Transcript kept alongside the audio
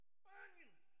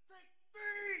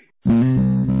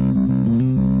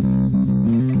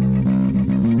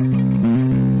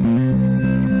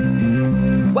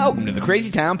The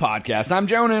Crazy Town Podcast. I'm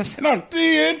Jonas. And I'm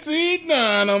TNT.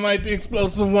 Nah, I'm like the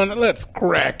explosive one. Let's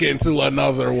crack into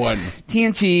another one.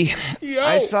 TNT, Yo.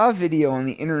 I saw a video on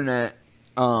the internet,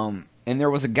 and there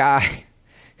was a guy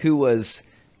who was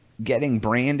getting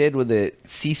branded with a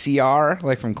CCR,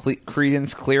 like from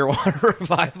Creedence Clearwater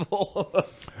Revival.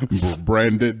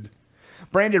 Branded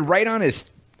right on his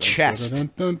chest. Dun,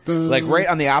 dun, dun, dun. Like right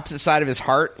on the opposite side of his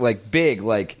heart, like big,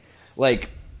 like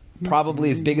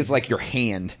probably as big as like your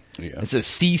hand. Yeah. It says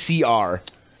CCR.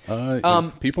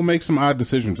 People make some odd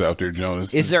decisions out there,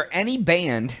 Jonas. Is there any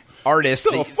band artist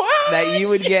that you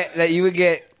would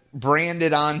get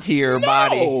branded onto your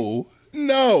body?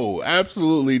 No,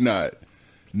 absolutely not.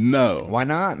 No. Why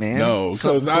not, man? No,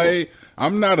 because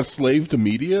I'm not a slave to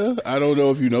media. I don't know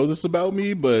if you know this about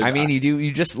me, but I mean, you do.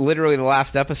 You just literally the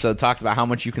last episode talked about how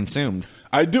much you consumed.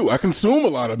 I do. I consume a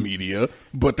lot of media,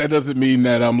 but that doesn't mean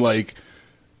that I'm like.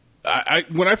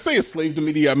 When I say a slave to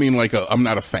media, I mean like I'm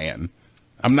not a fan.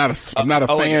 I'm not a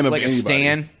fan of like anybody. A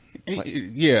stan?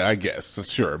 Yeah, I guess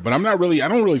sure, but I'm not really. I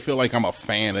don't really feel like I'm a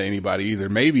fan of anybody either.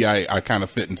 Maybe I kind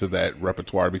of fit into that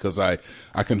repertoire because I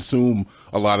consume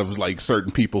a lot of like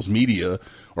certain people's media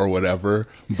or whatever.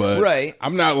 But right.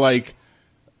 I'm not like,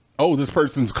 oh, this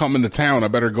person's coming to town. I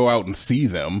better go out and see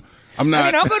them. I'm not. I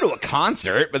mean, I'll go to a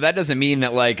concert, but that doesn't mean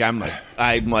that like I'm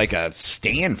like a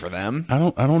stan for them. I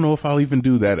don't know if I'll even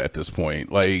do that at this point.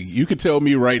 Like, you could tell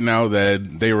me right now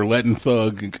that they were letting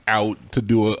Thug out to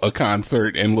do a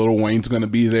concert and Lil Wayne's going to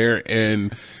be there,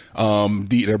 and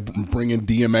they're bringing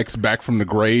DMX back from the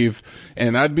grave,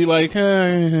 and I'd be like,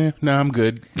 no, I'm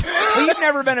good. Well, you've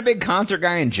never been a big concert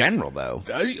guy in general, though.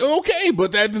 Okay,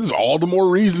 but that is all the more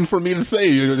reason for me to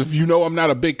say, if you know I'm not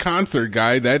a big concert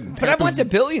guy, that But I went to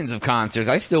billions of concerts.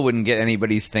 I still wouldn't get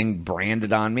anybody's thing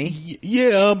branded on me.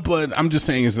 Yeah, but I'm just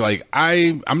saying, it's like,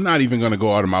 I'm not even going to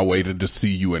go out of my way to just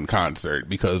see you in concert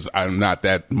because I'm not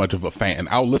that much of a fan.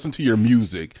 I'll listen to your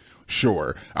music,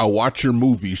 sure. I'll watch your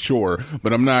movie, sure.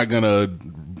 But I'm not going to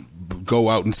go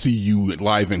out and see you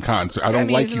live in concert. I don't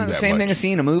like you that much. Isn't that the same thing as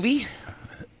seeing a movie?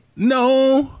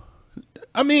 No.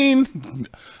 I mean,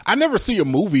 I never see a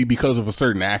movie because of a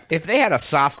certain actor. If they had a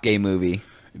Sasuke movie.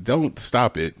 Don't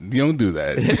stop it. You don't do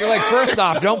that. You're like, first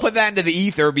off, don't put that into the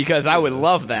ether because I would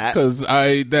love that. Because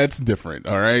that's different,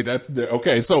 all right?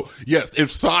 Okay, so, yes,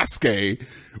 if Sasuke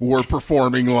were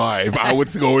performing live, I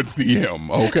would go and see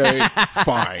him, okay?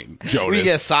 Fine, Jonas. Would you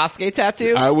get a Sasuke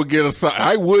tattoo? I would get a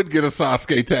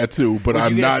Sasuke tattoo, but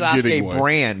I'm not getting one.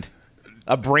 Brand?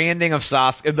 A branding of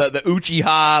Sasuke, the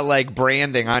Uchiha like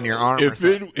branding on your arm.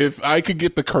 If I could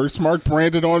get the curse mark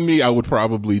branded on me, I would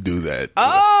probably do that.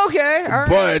 Oh, okay, all right.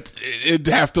 But it'd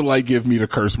have to like give me the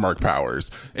curse mark powers.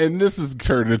 And this has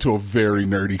turned into a very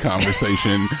nerdy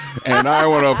conversation. And I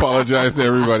want to apologize to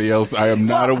everybody else. I am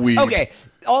not a weeb. Okay.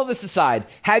 All this aside,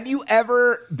 have you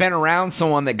ever been around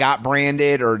someone that got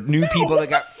branded or knew people that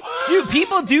got... Dude,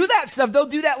 people do that stuff. They'll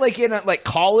do that like in like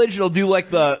college. They'll do like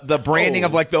the branding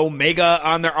of like the Omega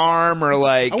on their arm or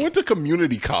like... I went to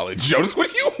community college, Jonas.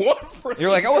 What do you want? You're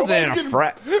like, I wasn't in a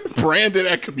frat. Branded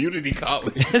at community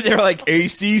college. They're like,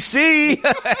 ACC.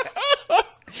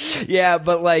 Yeah,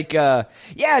 but like,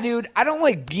 yeah, dude, I don't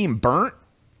like being burnt.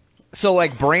 So,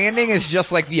 like, branding is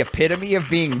just, like, the epitome of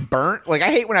being burnt. Like, I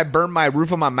hate when I burn my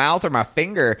roof of my mouth or my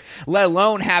finger, let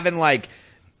alone having, like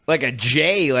a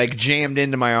J, like, jammed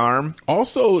into my arm.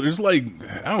 Also, it's like,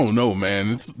 I don't know,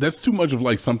 man. That's too much of,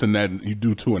 like, something that you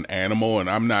do to an animal, and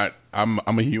I'm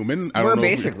a human. We're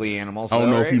basically animals. I don't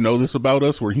know right? if you know this about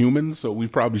us. We're humans, so we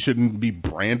probably shouldn't be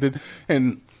branded.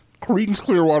 And Creedence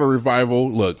Clearwater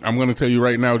Revival, look, I'm going to tell you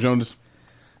right now, Jonas,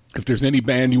 if there's any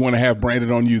band you want to have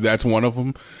branded on you, that's one of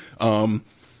them.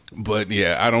 But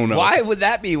yeah, I don't know. Why would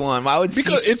that be one? Why would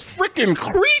because it's freaking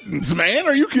Creedence, man.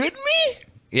 Are you kidding me?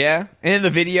 Yeah. And in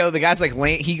the video, the guy's like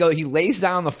he lays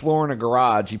down on the floor in a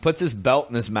garage. He puts his belt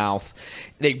in his mouth.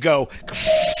 They go,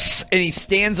 and he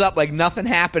stands up like nothing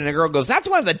happened. And the girl goes, "That's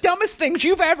one of the dumbest things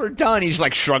you've ever done." He just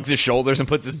like shrugs his shoulders and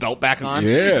puts his belt back on.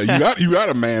 Yeah, you got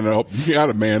to man up. You got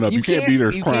to man up. You can't be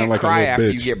there crying like a little after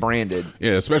bitch. You get branded.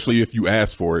 Yeah, especially if you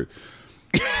ask for it.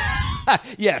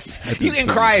 Yes, that's you can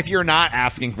cry if you're not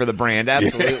asking for the brand.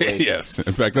 Absolutely. Yes.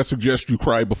 In fact, I suggest you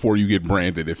cry before you get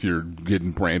branded if you're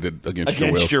getting branded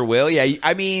against your will. Yeah,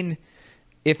 I mean,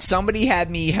 if somebody had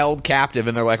me held captive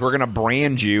and they're like, "We're going to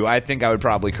brand you," I think I would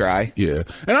probably cry. Yeah,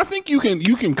 and I think you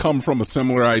can come from a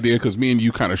similar idea because me and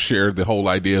you kind of shared the whole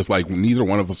idea. It's like neither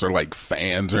one of us are like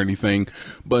fans or anything,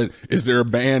 but is there a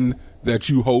band that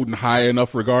you hold in high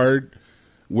enough regard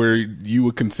where you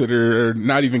would consider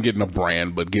not even getting a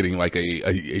brand, but getting like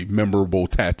a memorable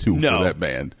tattoo for that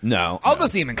band? No. I'll go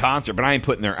see them in concert, but I ain't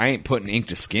putting ink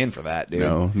to skin for that, dude.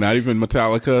 No, not even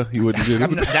Metallica. You wouldn't do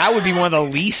that would be one of the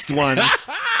least ones.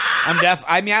 I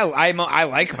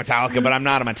like Metallica, but I'm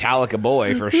not a Metallica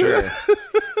boy for sure.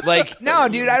 Like, no,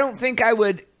 dude, I don't think I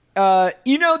would.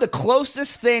 The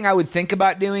closest thing I would think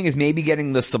about doing is maybe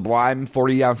getting the Sublime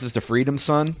 40 Ounces to Freedom,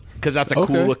 son, because that's a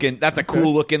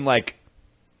cool looking like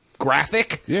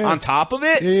graphic on top of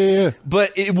it. Yeah.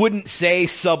 But it wouldn't say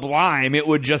Sublime. It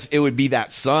would be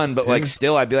that sun. But like,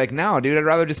 still, I'd be like, no, dude, I'd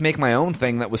rather just make my own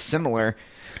thing that was similar.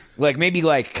 Like maybe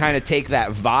like kind of take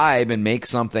that vibe and make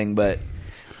something. But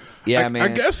yeah, man, I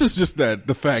guess it's just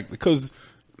the fact because.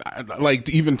 Like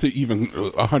to even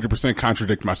 100%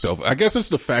 contradict myself. I guess it's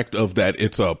the fact of that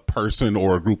it's a person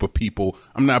or a group of people.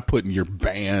 I'm not putting your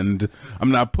band.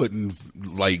 I'm not putting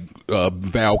like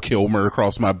Val Kilmer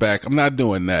across my back. I'm not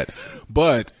doing that.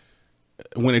 But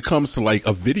when it comes to like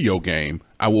a video game,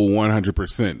 I will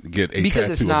 100% get a because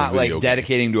tattoo. It's not of a video like game.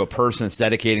 Dedicating to a person. It's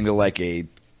dedicating to like a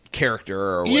character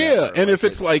or whatever. Yeah, and if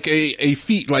it's like a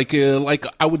feat, like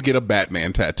I would get a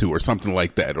Batman tattoo or something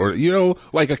like that, or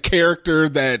like a character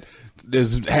that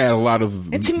has had a lot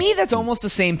of. And to me, that's almost the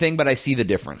same thing, but I see the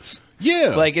difference.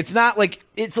 Yeah, like it's not like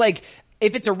it's like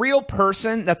if it's a real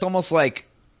person, that's almost like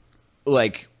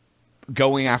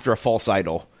going after a false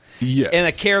idol. Yes, and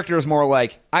a character is more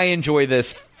like I enjoy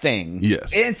this thing.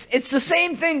 Yes, it's the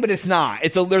same thing, but it's not.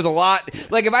 There's a lot.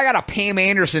 Like if I got a Pam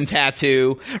Anderson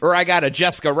tattoo or I got a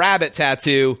Jessica Rabbit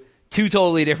tattoo, two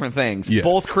totally different things. Yes.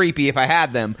 Both creepy if I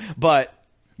had them, but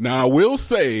now I will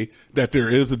say that there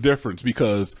is a difference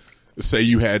because say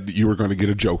you were going to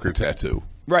get a Joker tattoo,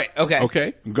 right?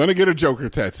 Okay, I'm going to get a Joker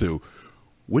tattoo.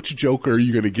 Which Joker are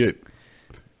you going to get?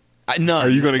 None. Are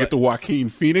you going to get the Joaquin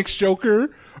Phoenix Joker?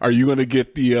 Are you going to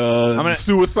get the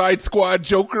Suicide Squad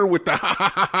Joker with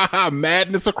the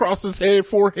madness across his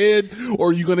forehead? Or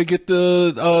are you going to get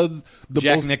the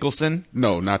Jack Nicholson?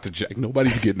 No, not the Jack.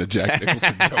 Nobody's getting the Jack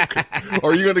Nicholson Joker.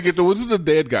 Or are you going to get what's the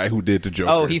dead guy who did the Joker?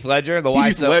 Oh, Heath Ledger. One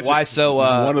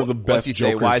of the best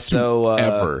Jokers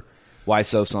ever. Why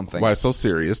so something? Why so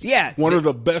serious? Yeah, one of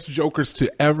the best Jokers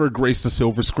to ever grace the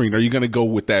silver screen. Are you going to go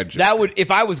with that Joker?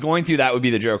 If I was going to, that would be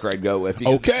the Joker I'd go with.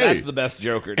 That's the best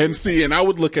Joker. Dude. And I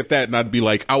would look at that and I'd be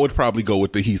like, I would probably go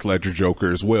with the Heath Ledger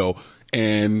Joker as well.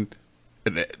 And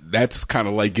that's kind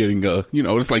of like getting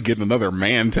it's like getting another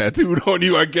man tattooed on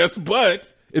you, I guess.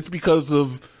 But it's because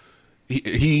of.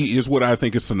 He is what I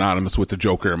think is synonymous with the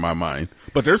Joker in my mind.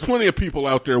 But there's plenty of people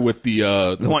out there with the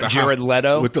Jared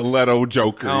Leto? With the Leto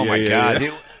Joker. Oh, my God.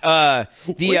 Yeah.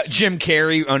 Dude, Jim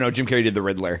Carrey. Oh, no, Jim Carrey did the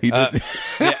Riddler. He did.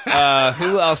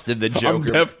 Who else did the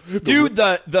Joker? Dude,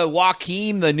 the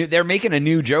Joaquin, they're making a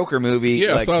new Joker movie.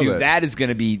 Yeah, I saw that is going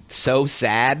to be so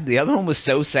sad. The other one was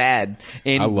so sad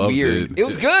and I loved weird. It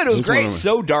was good. It was great.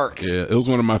 So dark. Yeah, it was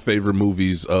one of my favorite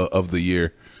movies of the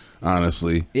year,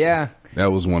 honestly. Yeah. That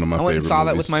was one of my favorite movies. I went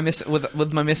and saw that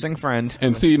with my missing friend.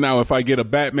 And see, now if I get a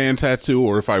Batman tattoo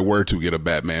or if I were to get a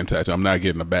Batman tattoo, I'm not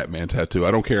getting a Batman tattoo.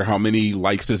 I don't care how many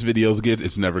likes this video gets,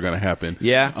 it's never going to happen.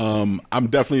 Yeah. I'm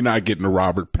definitely not getting a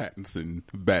Robert Pattinson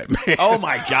Batman. Oh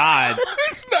my God.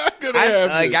 It's not going to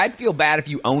happen. I'd feel bad if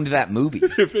you owned that movie.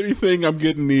 If anything, I'm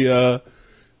getting the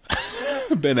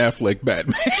Ben Affleck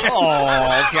Batman.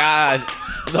 Oh God.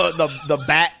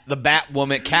 The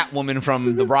Batwoman, Catwoman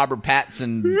from the Robert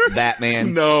Pattinson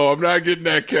Batman. No, I'm not getting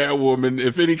that Catwoman.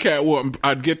 If any Catwoman,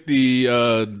 I'd get the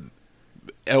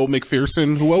Elle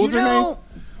McPherson. What was her name?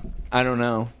 I don't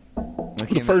know.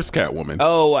 The first Catwoman.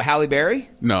 Oh, Halle Berry?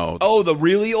 No. Oh, the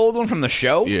really old one from the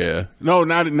show? Yeah. No,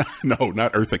 not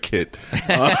Eartha Kitt.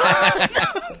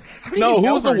 No,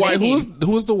 who was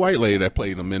the white lady that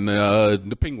played him in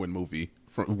the Penguin movie?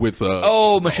 With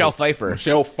Michelle Pfeiffer.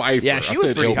 Michelle Pfeiffer. Yeah, she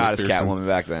was pretty hot as Catwoman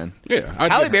back then. Yeah,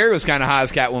 Halle Berry was kind of hot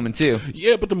as Catwoman too.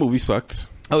 Yeah, but the movie sucked.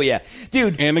 Oh yeah,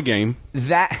 dude. And the game.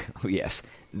 That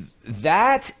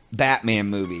Batman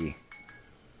movie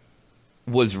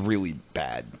was really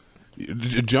bad.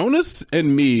 Jonas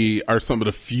and me are some of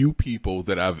the few people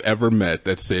that I've ever met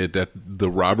that said that the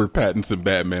Robert Pattinson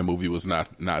Batman movie was not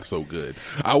so good.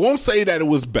 I won't say that it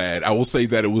was bad. I will say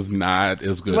that it was not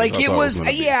as good. Like as I it was,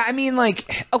 yeah. I mean,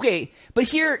 like okay, but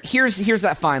here's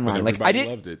that fine line. Like I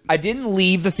didn't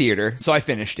leave the theater, so I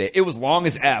finished it. It was long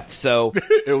as F, so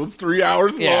it was 3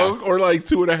 hours long, or like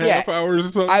 2.5 hours or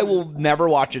something. I will never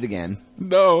watch it again.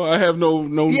 No, I have no.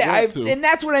 And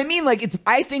that's what I mean. Like,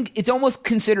 I think it's almost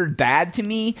considered bad to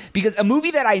me because a movie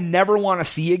that I never want to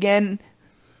see again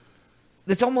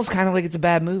it's almost kind of like it's a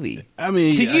bad movie. I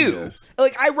mean, to I you, guess.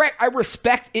 like I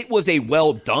respect it was a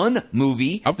well done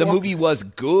movie. The movie was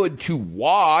good to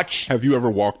watch. Have you ever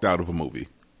walked out of a movie?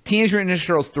 Teenage Mutant Ninja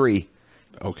Turtles 3.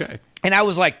 Okay. And I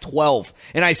was like 12,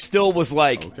 and I still was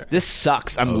like, this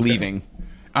sucks. I'm leaving.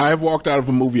 I have walked out of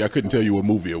a movie. I couldn't tell you what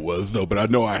movie it was, though, but I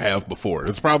know I have before.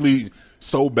 It's probably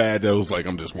so bad that it was like,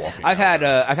 I'm just walking. I've had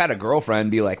a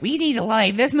girlfriend be like, we need to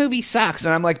leave. This movie sucks.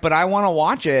 And I'm like, but I want to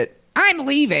watch it. I'm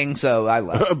leaving. So I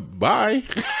left. Bye.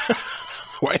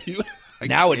 Why you?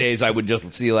 Nowadays, I would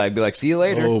just be like, see you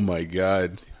later. Oh, my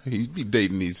God. He'd be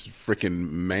dating these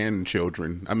freaking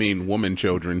woman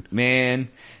children. Man.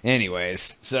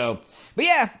 Anyways. So, but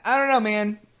yeah, I don't know,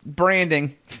 man.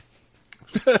 Branding.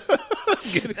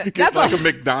 That's like a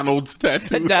McDonald's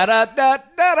tattoo.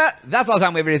 That's all the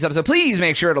time we have for today's episode. Please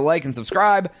make sure to like and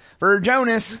subscribe for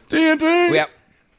Jonas. TNT. Yep.